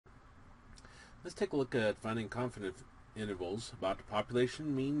Let's take a look at finding confidence intervals about the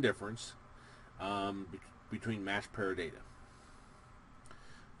population mean difference between matched pair data.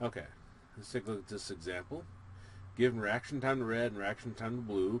 Okay, let's take a look at this example. Given reaction time to red and reaction time to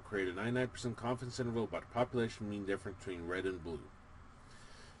blue, create a 99% confidence interval about the population mean difference between red and blue.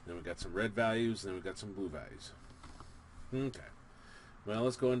 Then we got some red values, and then we got some blue values. Okay, well,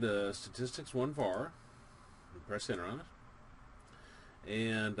 let's go into statistics 1 var and press enter on it.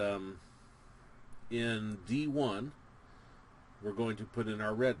 And in D1, we're going to put in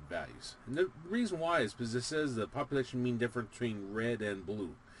our red values. And the reason why is because it says the population mean difference between red and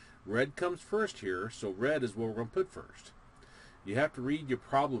blue. Red comes first here, so red is what we're going to put first. You have to read your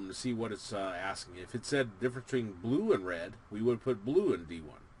problem to see what it's asking. If it said difference between blue and red, we would put blue in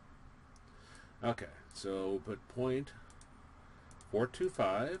D1. Okay, so we'll put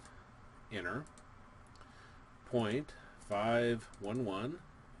 0.425, enter. 0.511,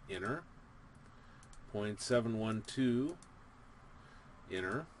 enter. 0.712,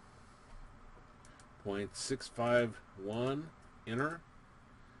 enter. 0.651, enter.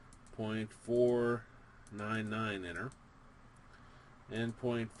 0.499, enter. And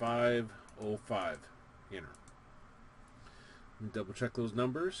 0.505, enter. Double check those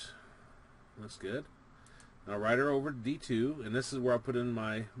numbers. Looks good. Now write her over to D2, and this is where I put in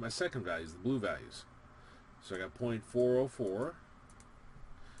my second values, the blue values. So I got 0.404,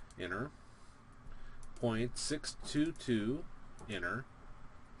 enter. 0.622, enter.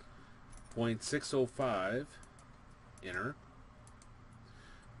 0.605, enter.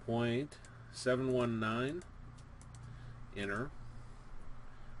 0.719, enter.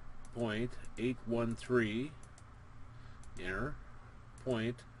 0.813, enter.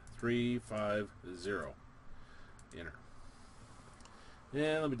 0.350, enter.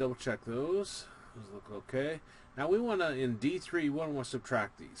 And let me double check those. Those look okay. Now we want to, in D3, we want to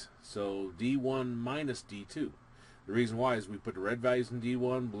subtract these. So D1 minus D2. The reason why is we put the red values in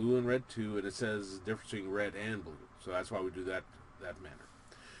D1, blue in red 2, and it says the difference between red and blue. So that's why we do that manner.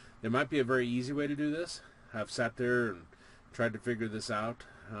 There might be a very easy way to do this. I've sat there and tried to figure this out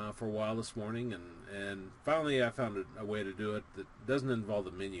for a while this morning, and finally I found a way to do it that doesn't involve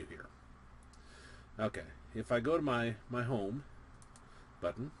the menu here. Okay, if I go to my home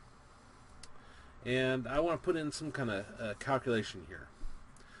button, and I want to put in some kind of calculation here.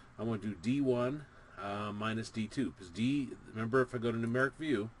 I want to do D1 minus D2. Because remember, if I go to numeric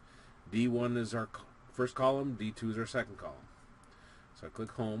view, D1 is our first column, D2 is our second column. So I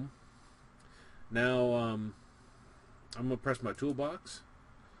click home. Now I'm going to press my toolbox,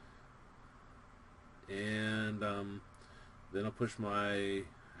 and then I'll push my,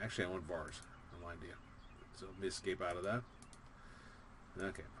 actually I want vars, no idea. So let me escape out of that.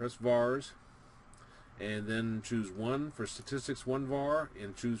 Okay, press vars. And then choose 1 for statistics 1 var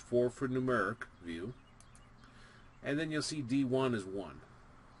and choose 4 for numeric view. And then you'll see D1 is 1.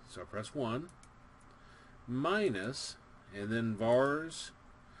 So I press 1 minus, and then vars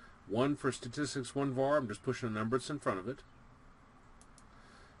 1 for statistics 1 var. I'm just pushing a number that's in front of it.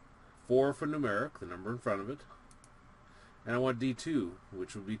 4 for numeric, the number in front of it. And I want D2,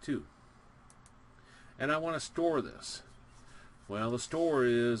 which would be 2. And I want to store this. Well, the store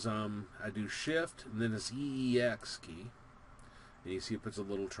is, I do shift, and then this EEX key. And you see it puts a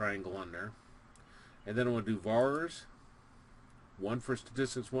little triangle on there. And then I want to do vars. 1 for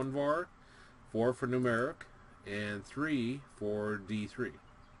statistics 1 var, 4 for numeric, and 3 for D3.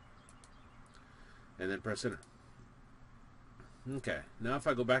 And then press enter. Okay, now if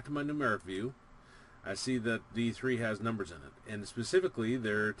I go back to my numeric view, I see that D3 has numbers in it. And specifically,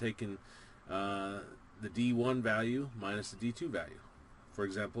 they're taking the D1 value minus the D2 value. For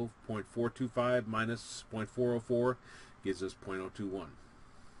example, 0.425 minus 0.404 gives us 0.021.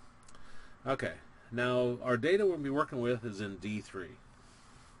 Okay, now our data we'll be working with is in D3.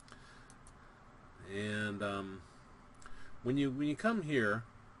 And when you come here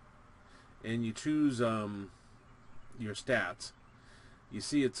and you choose your stats, you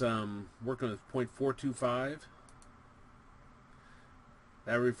see it's working with 0.425.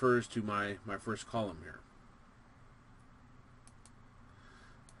 That refers to my first column here.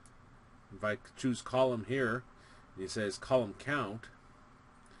 If I choose column here, and it says column count,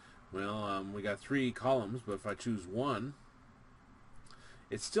 well, we got 3 columns, but if I choose 1,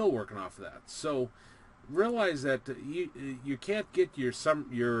 it's still working off of that. So realize that you can't get your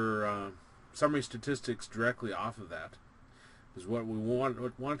summary statistics directly off of that, because what we want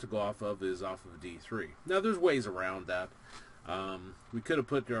to go off of is off of D3. Now there's ways around that. We could have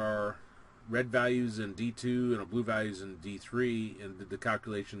put our red values in D2 and our blue values in D3 and did the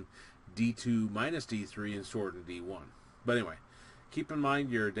calculation D2 minus D3 and stored in D1. But anyway, keep in mind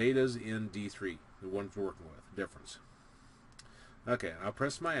your data's in D3, the ones we're working with, difference. Okay, I'll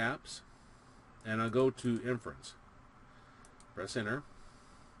press my apps, and I'll go to inference. Press enter.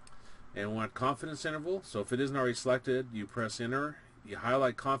 And we want confidence interval, so if it isn't already selected, you press enter, you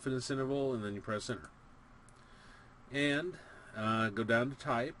highlight confidence interval, and then you press enter. And go down to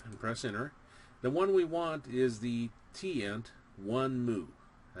type and press enter. The one we want is the tint 1 mu.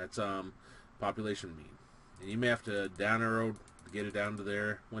 That's population mean. And you may have to down arrow to get it down to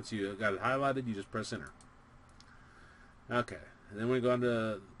there. Once you got it highlighted, you just press enter. Okay, and then we go on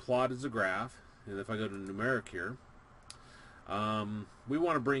to plot as a graph. And if I go to numeric here, we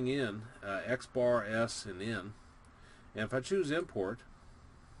want to bring in X bar, S, and N. And if I choose import,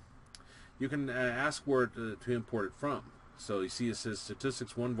 you can ask where to import it from. So you see it says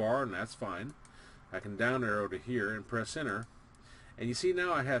statistics 1 var, and that's fine. I can down arrow to here and press enter. And you see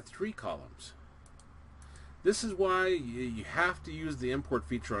now I have 3 columns. This is why you have to use the import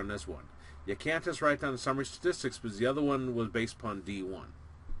feature on this one. You can't just write down the summary statistics because the other one was based upon D1.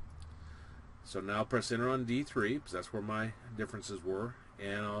 So now I'll press enter on D3 because that's where my differences were,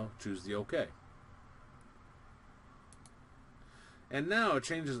 and I'll choose the OK. And now it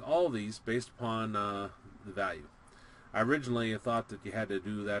changes all these based upon the value. I originally thought that you had to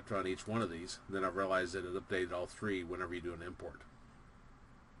do that on each one of these. Then I realized that it updated all 3 whenever you do an import.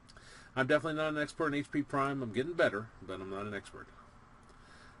 I'm definitely not an expert in HP Prime. I'm getting better, but I'm not an expert.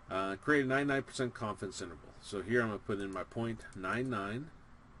 Create a 99% confidence interval. So here I'm going to put in my 0.99,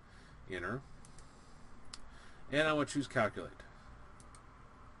 enter, and I want to choose calculate.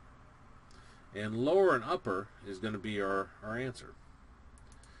 And lower and upper is going to be our answer.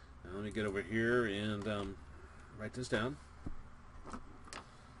 Now let me get over here and write this down.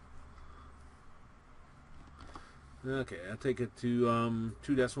 Okay, I'll take it to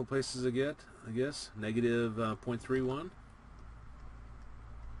 2 decimal places I guess. Negative 0.31,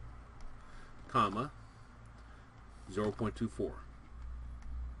 comma, 0.24.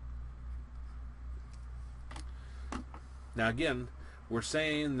 Now again, we're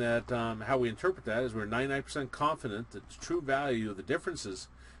saying that how we interpret that is we're 99% confident that the true value of the differences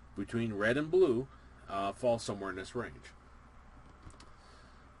between red and blue falls somewhere in this range.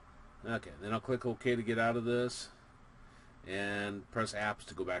 Okay, then I'll click OK to get out of this, and press apps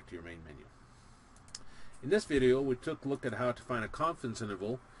to go back to your main menu. In this video, we took a look at how to find a confidence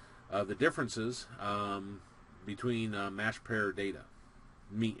interval of the differences between matched pair data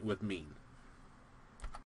with mean.